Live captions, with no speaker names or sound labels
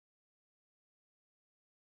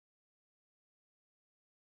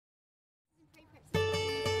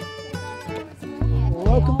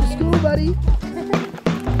Welcome to school, buddy.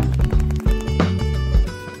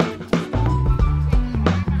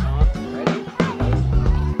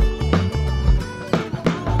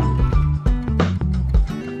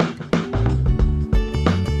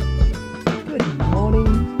 Good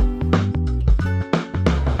morning.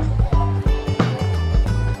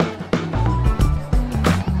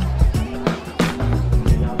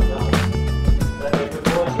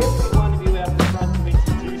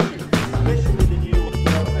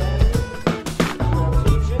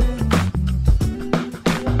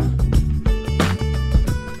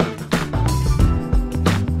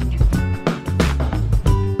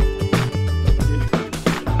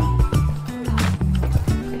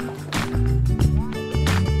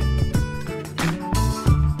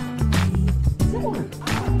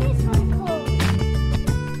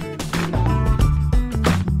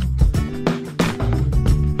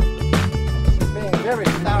 Very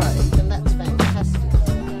thorough, and that's fantastic.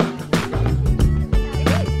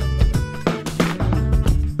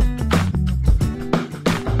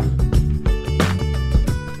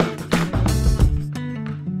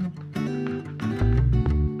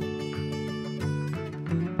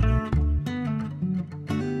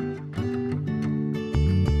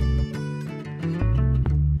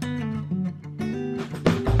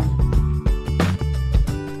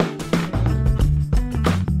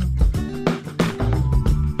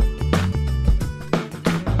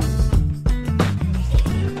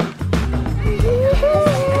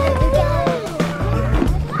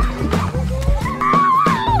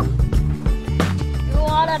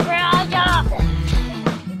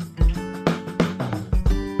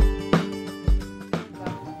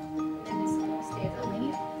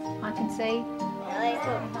 I can see.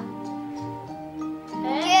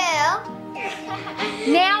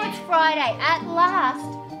 Now it's Friday, at last.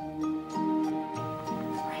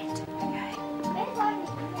 Right, okay.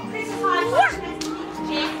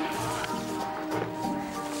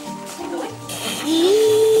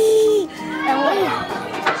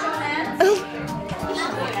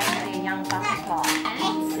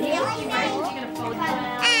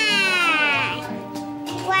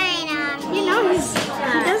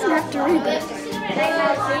 He doesn't have to read it.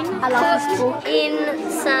 I love this book. In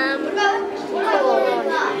some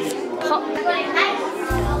pop.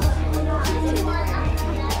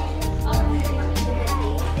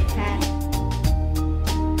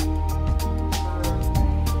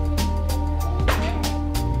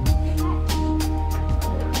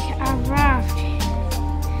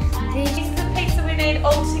 This is the piece that we need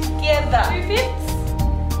all together. 2 bits.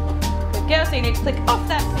 Good girl, so you need to click off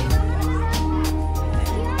that